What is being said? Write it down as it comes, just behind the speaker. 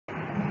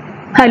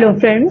Hello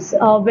friends,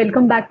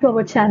 welcome back to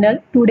our channel.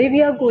 Today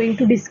we are going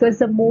to discuss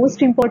the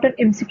most important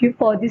MCQ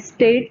for the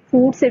State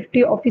Food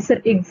Safety Officer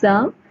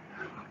exam,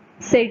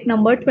 set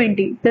number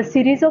 20. The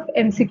series of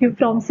MCQ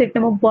from set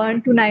number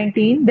 1 to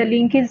 19, the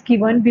link is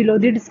given below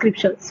the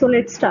description. So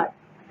let's start.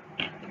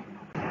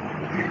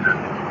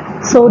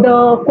 So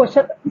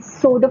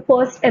the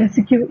first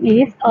MCQ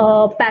is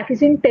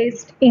packaging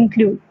test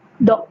include.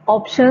 The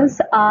options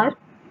are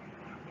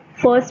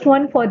first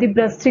one for the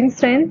bursting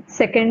strength,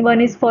 second one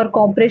is for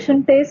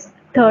compression test,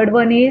 third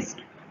one is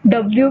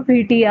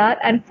WVTR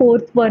and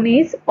fourth one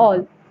is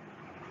all.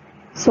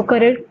 So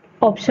correct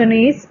option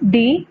is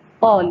D,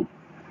 all.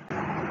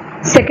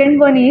 Second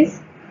one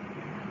is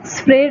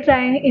spray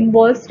drying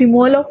involves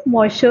removal of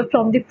moisture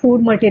from the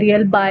food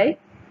material by.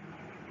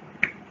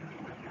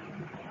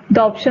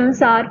 The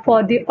options are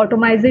for the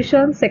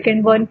automation,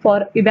 second one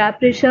for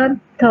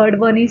evaporation, third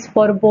one is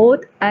for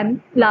both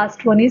and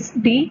last one is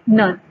D,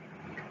 none.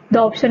 The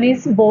option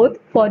is both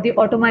for the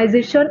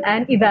automation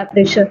and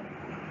evaporation.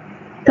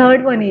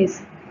 Third one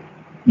is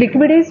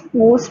liquid is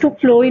forced to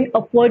flow in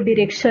upward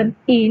direction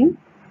in.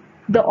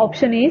 The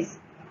option is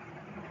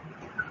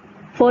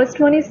first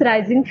one is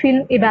rising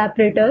film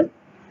evaporator,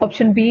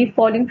 option B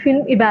falling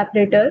film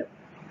evaporator,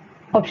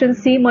 option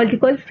C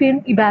multiple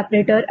film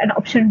evaporator and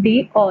option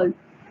D all.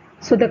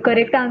 So the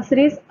correct answer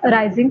is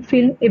rising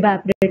film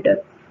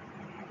evaporator.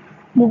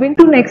 Moving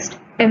to next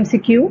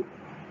MCQ.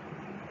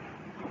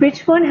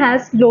 Which one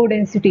has low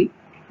density?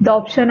 The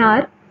option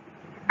are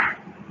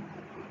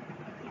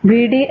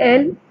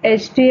VDL,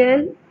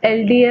 HDL,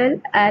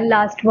 LDL and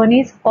last one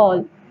is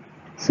all.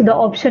 So the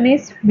option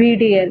is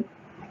VDL.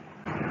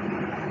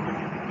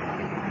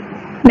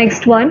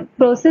 Next one,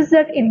 process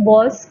that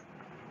involves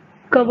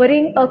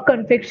covering a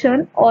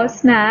confection or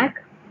snacks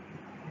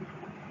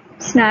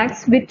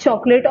with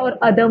chocolate or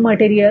other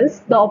materials.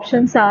 The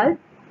options are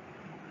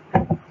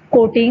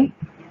coating,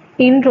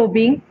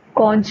 enrobing,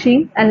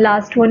 conching and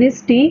last one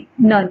is D,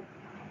 none.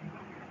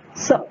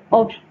 So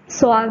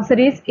answer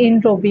is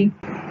enrobing.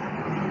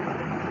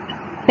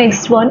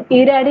 Next one,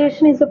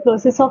 irradiation is the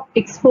process of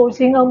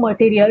exposing a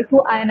material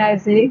to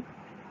ionizing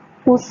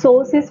whose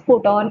source is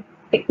photon,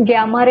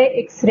 gamma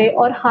ray, X-ray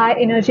or high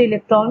energy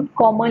electron.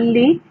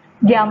 Commonly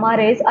gamma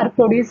rays are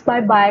produced by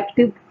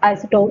bioactive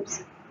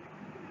isotopes.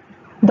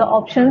 The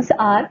options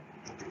are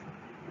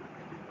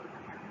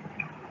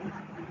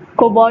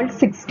cobalt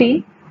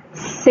 60,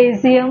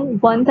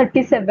 cesium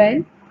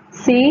 137,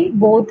 C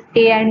both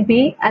A and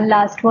B and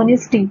last one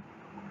is D.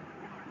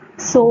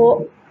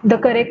 So the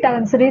correct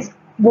answer is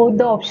both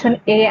the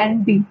option A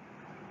and B.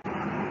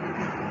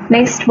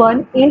 Next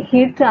one, in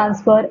heat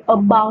transfer, a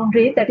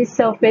boundary that is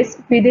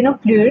surface within a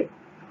fluid,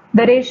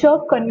 the ratio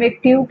of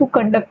convective to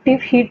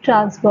conductive heat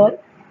transfer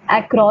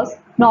across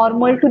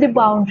normal to the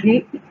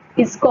boundary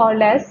is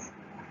called as.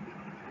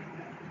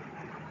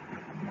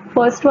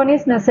 First one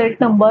is Nusselt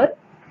number,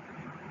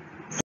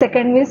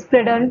 second is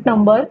Prandtl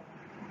number,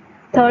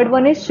 third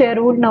one is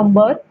Sherwood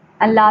number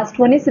and last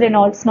one is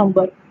Reynolds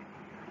number.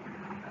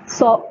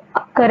 So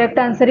correct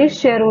answer is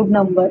Sherwood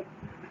number.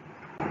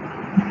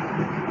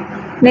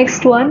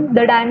 Next one,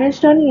 the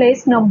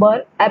dimensionless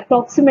number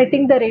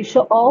approximating the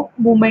ratio of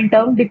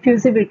momentum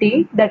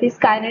diffusivity, that is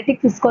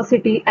kinetic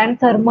viscosity and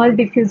thermal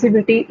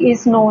diffusivity,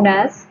 is known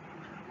as.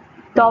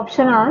 The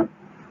option are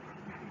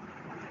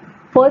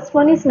first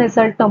one is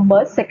Nusselt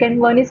number, second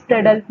one is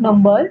Prandtl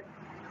number,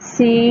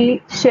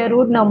 C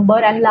Sherwood number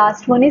and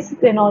last one is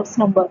Reynolds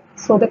number.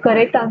 So the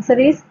correct answer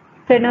is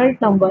Prandtl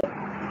number.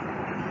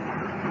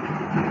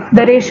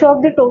 The ratio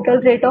of the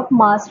total rate of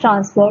mass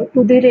transfer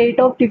to the rate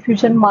of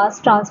diffusion mass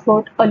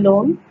transport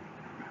alone.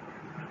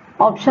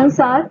 Options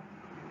are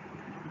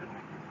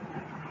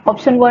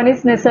option 1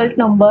 is Nusselt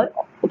number,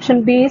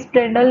 option B is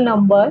Prandtl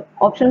number,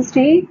 option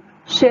C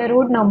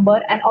Sherwood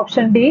number and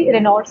option D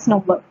Reynolds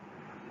number.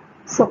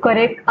 So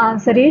correct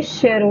answer is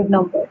Sherwood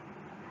number.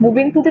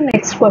 Moving to the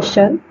next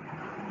question.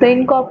 The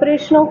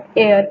incorporation of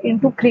air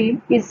into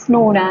cream is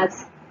known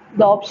as.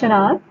 The option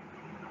are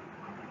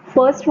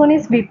first one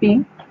is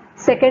whipping,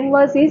 second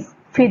one is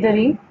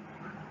feathering,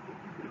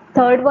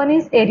 third one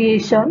is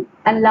aeration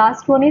and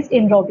last one is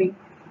enrobing.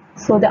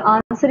 So the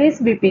answer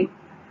is whipping.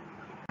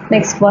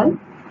 Next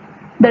one,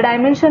 the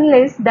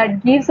dimensionless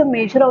that gives a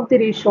measure of the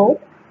ratio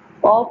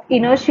of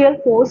inertial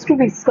force to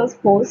viscous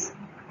force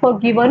for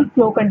given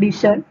flow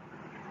condition.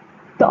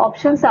 The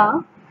options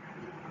are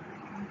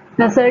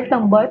Nusselt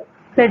number,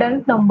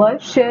 Prandtl number,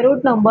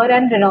 Sherwood number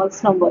and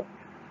Reynolds number.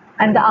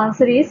 And the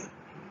answer is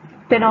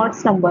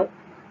Reynolds number.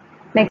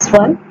 Next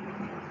one,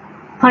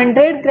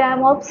 100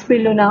 gram of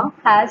spirulina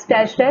has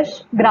dash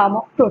dash gram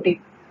of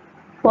protein.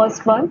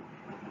 First one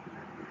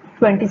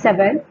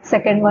 27,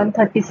 second one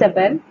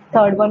 37,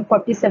 third one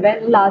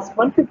 47, last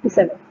one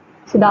 57.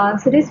 So the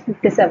answer is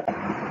 57.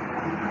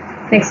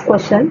 Next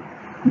question,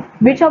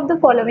 which of the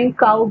following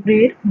cow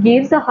breed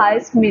gives the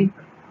highest milk?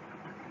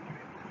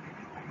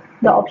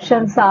 The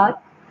options are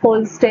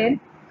Holstein,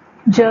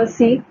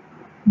 Jersey,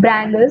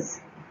 Brangus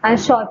and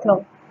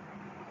Shorthorn.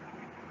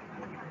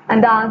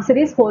 And the answer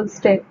is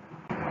Holstein.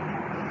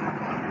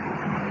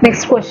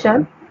 Next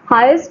question.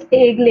 Highest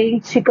egg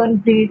laying chicken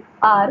breed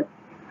are,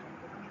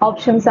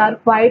 options are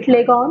White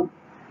Leghorn,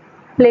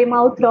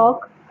 Plymouth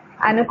Rock,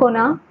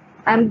 Anaconda,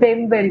 and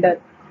Bream Welder.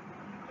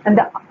 And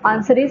the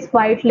answer is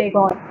White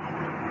Leghorn.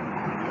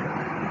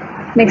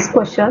 Next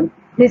question.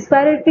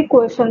 Respiratory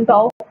quotient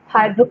of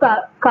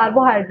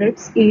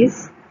carbohydrates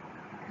is,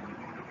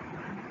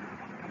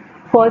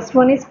 first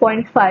one is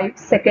 0.5,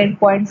 second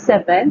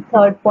 0.7,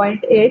 third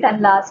 0.8,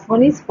 and last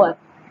one is 1.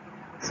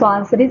 So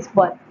answer is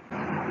 1.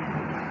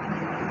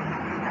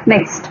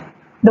 Next,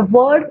 the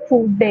World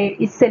Food Day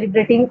is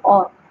celebrating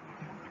on,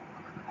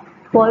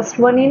 first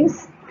one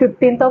is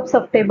 15th of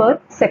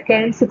September,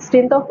 second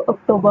 16th of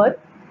October,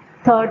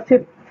 third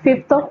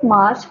 5th of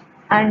March,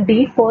 and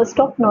D 1st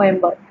of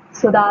November.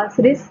 So the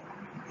answer is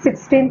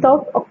 16th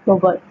of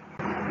October.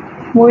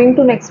 Moving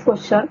to next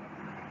question.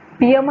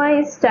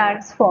 BMI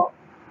stands for,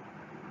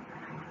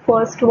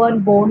 first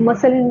one bone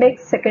muscle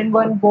index, second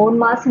one bone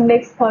mass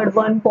index, third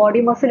one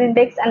body muscle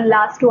index, and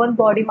last one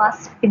body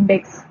mass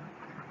index.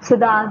 So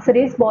the answer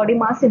is body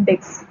mass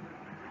index.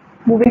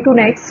 Moving to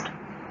next.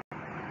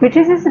 Which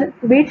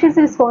is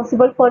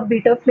responsible for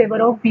bitter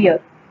flavor of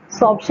beer?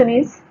 So option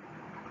is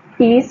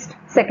yeast,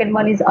 second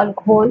one is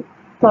alcohol,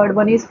 third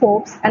one is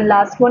hops, and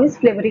last one is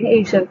flavoring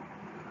agent.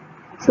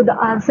 So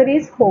the answer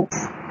is hops.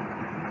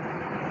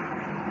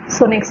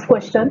 So next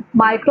question.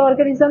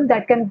 Microorganisms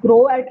that can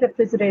grow at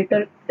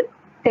refrigerator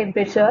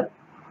temperature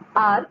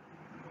are,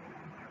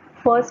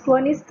 first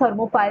one is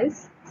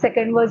thermophiles,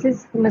 second one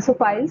is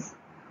mesophiles,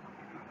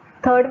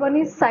 third one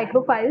is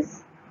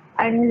psychrophiles,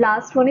 and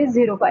last one is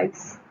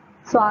xerophiles.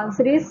 So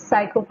answer is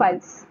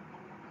psychrophiles.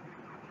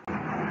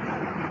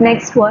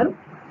 Next one.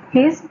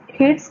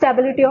 Heat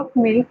stability of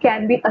milk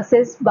can be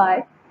assessed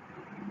by,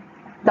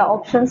 the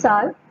options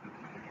are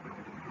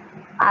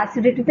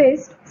acidity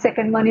test,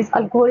 second one is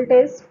alcohol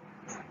test,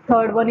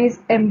 third one is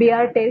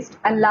MBR test,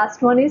 and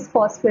last one is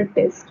phosphate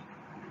test.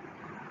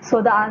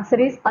 So the answer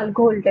is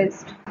alcohol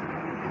test.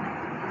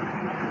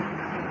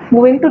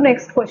 Moving to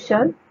next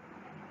question.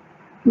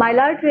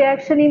 Maillard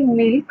reaction in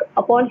milk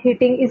upon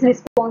heating is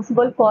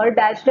responsible for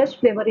dash dash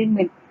flavor in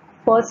milk.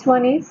 First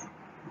one is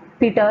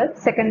bitter,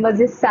 second one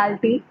is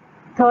salty,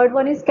 third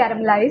one is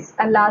caramelized,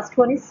 and last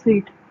one is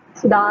sweet.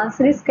 So the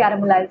answer is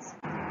caramelized.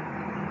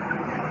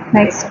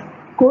 Next,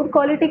 good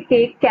quality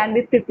cake can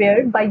be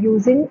prepared by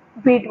using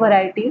wheat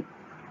variety.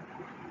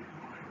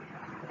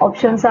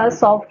 Options are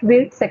soft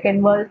wheat,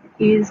 second one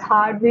is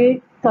hard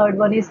wheat, third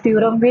one is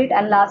durum wheat,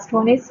 and last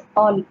one is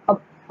all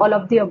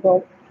of the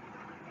above.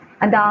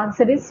 And the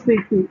answer is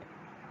sweet wheat.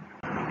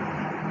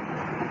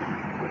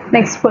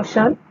 Next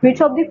question. Which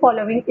of the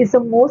following is the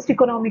most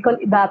economical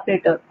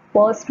evaporator?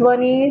 First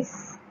one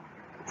is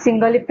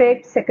single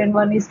effect, second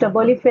one is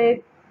double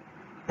effect,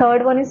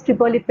 third one is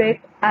triple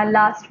effect, and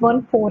last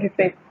one 4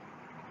 effect.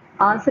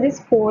 Answer is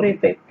 4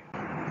 effect.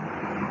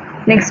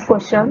 Next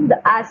question.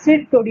 The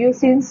acid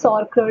produced in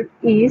sauerkraut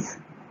is,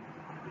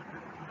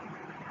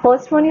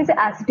 first one is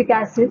acetic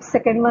acid,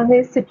 second one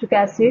is citric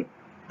acid,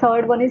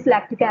 third one is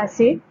lactic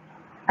acid,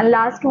 and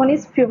last one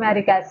is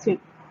fumaric acid.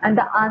 And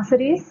the answer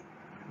is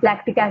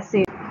lactic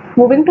acid.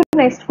 Moving to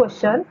next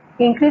question.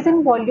 Increase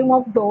in volume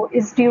of dough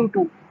is due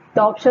to,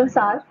 the options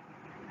are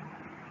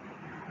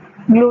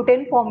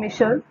gluten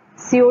formation,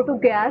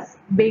 CO2 gas,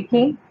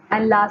 baking,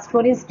 and last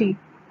one is D.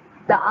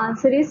 The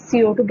answer is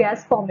CO2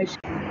 gas formation.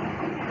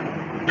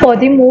 For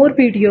the more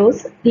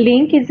videos,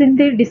 link is in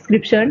the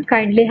description.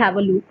 Kindly have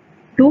a look.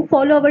 Do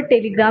follow our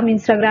Telegram,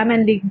 Instagram,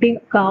 and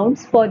LinkedIn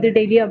accounts for the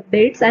daily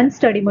updates and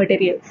study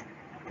materials.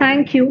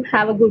 Thank you.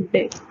 Have a good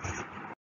day.